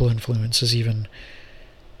political influence is even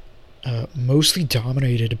mostly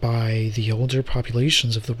dominated by the older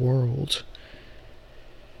populations of the world.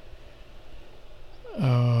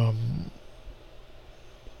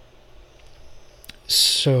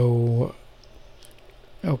 So,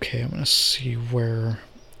 okay, I'm going to see where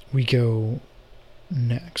we go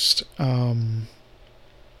next.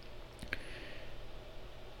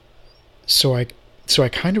 So I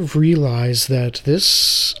kind of realized that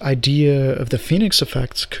this idea of the Phoenix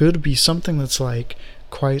effect could be something that's like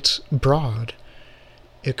quite broad.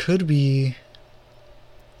 It could be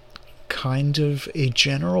kind of a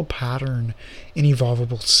general pattern in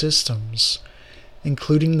evolvable systems,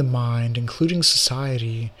 including the mind, including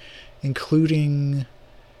society, including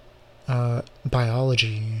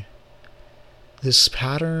biology. This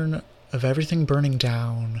pattern of everything burning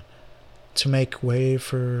down to make way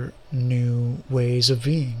for new ways of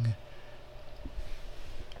being.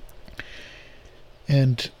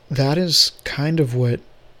 And that is kind of what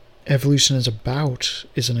evolution is about,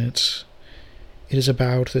 isn't it? It is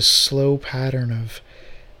about this slow pattern of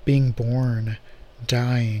being born,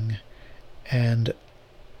 dying, and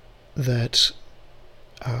that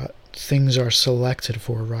things are selected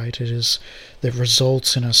for, right? It is that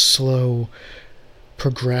results in a slow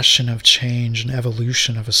progression of change and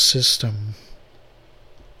evolution of a system.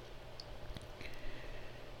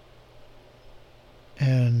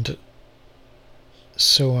 And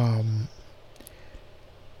so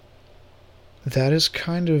that is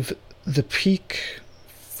kind of the peak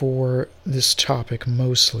for this topic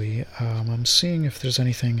mostly. I'm seeing if there's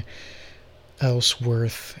anything else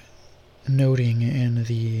worth noting in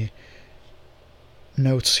the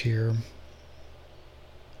notes here.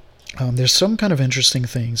 There's some kind of interesting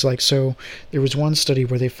things. Like, so there was one study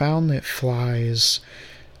where they found that flies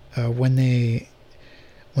when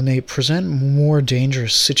they present more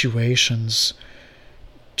dangerous situations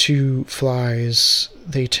to flies,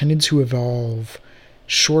 they tended to evolve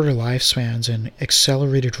shorter lifespans and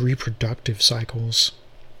accelerated reproductive cycles.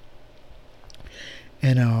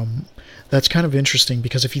 And that's kind of interesting,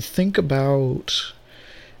 because if you think about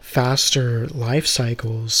faster life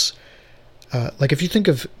cycles, like if you think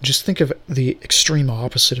of the extreme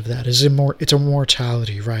opposite of that, it's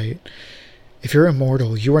immortality, right? If you're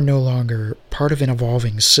immortal, you are no longer part of an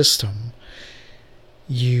evolving system.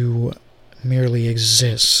 You merely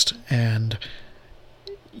exist, and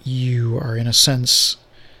you are, in a sense,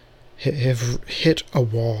 have hit a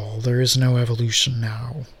wall. There is no evolution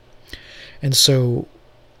now. And so,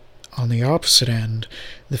 on the opposite end,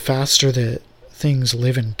 the faster that things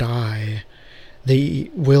live and die, they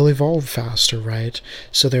will evolve faster, right?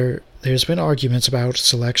 So there's been arguments about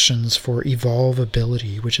selections for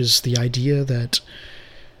evolvability, which is the idea that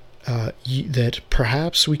that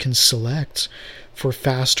perhaps we can select for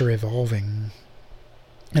faster evolving.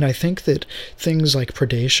 And I think that things like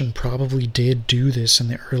predation probably did do this in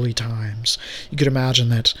the early times. You could imagine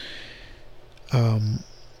that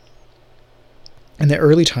in the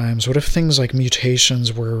early times, what if things like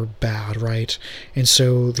mutations were bad, right? And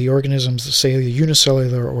so the organisms, say the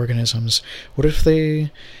unicellular organisms, what if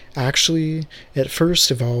they actually at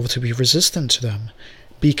first evolved to be resistant to them?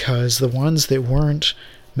 Because the ones that weren't,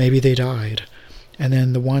 maybe they died. And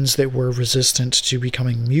then the ones that were resistant to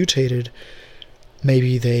becoming mutated,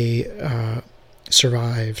 maybe they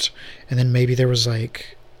survived. And then maybe there was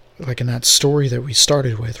like in that story that we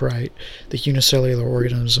started with, right? The unicellular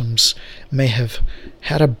organisms may have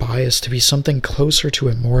had a bias to be something closer to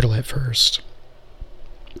immortal at first.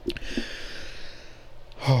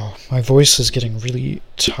 Oh, my voice is getting really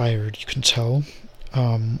tired, you can tell.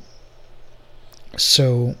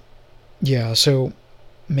 So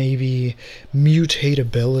maybe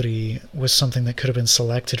mutatability was something that could have been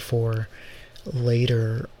selected for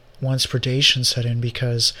later, once predation set in,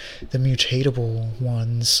 because the mutatable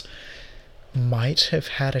ones might have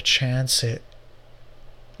had a chance at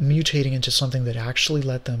mutating into something that actually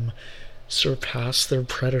let them surpass their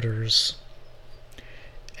predators.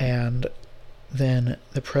 And then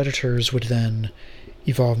the predators would then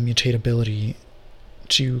evolve mutatability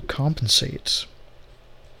to compensate.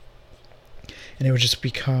 And it would just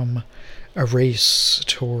become a race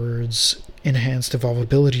towards enhanced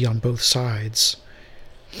evolvability on both sides.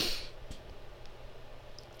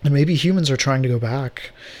 And maybe humans are trying to go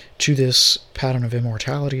back to this pattern of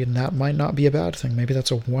immortality, and that might not be a bad thing. Maybe that's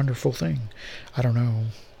a wonderful thing. I don't know.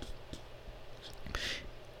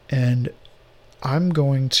 And I'm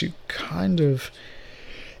going to kind of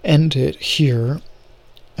end it here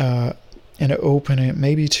and open it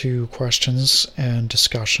maybe to questions and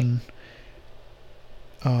discussion.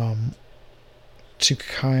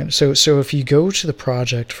 So if you go to the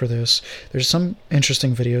project for this, there's some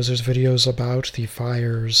interesting videos. There's videos about the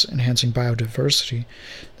fires enhancing biodiversity.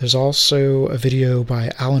 There's also a video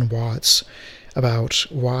by Alan Watts about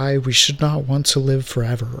why we should not want to live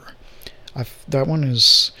forever. That one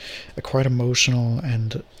is a quite emotional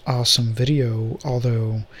and awesome video,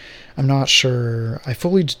 although I'm not sure I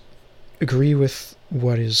fully agree with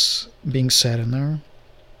what is being said in there.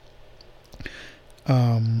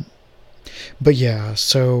 But yeah,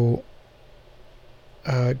 so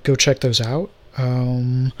go check those out.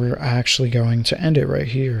 We're actually going to end it right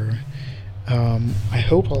here. I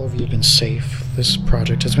hope all of you have been safe. This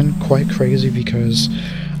project has been quite crazy because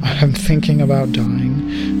I'm thinking about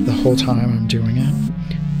dying the whole time I'm doing it.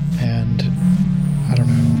 And I don't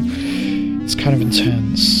know, it's kind of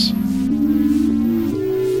intense.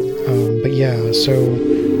 But yeah, so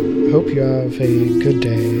I hope you have a good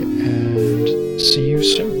day and see you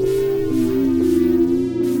soon.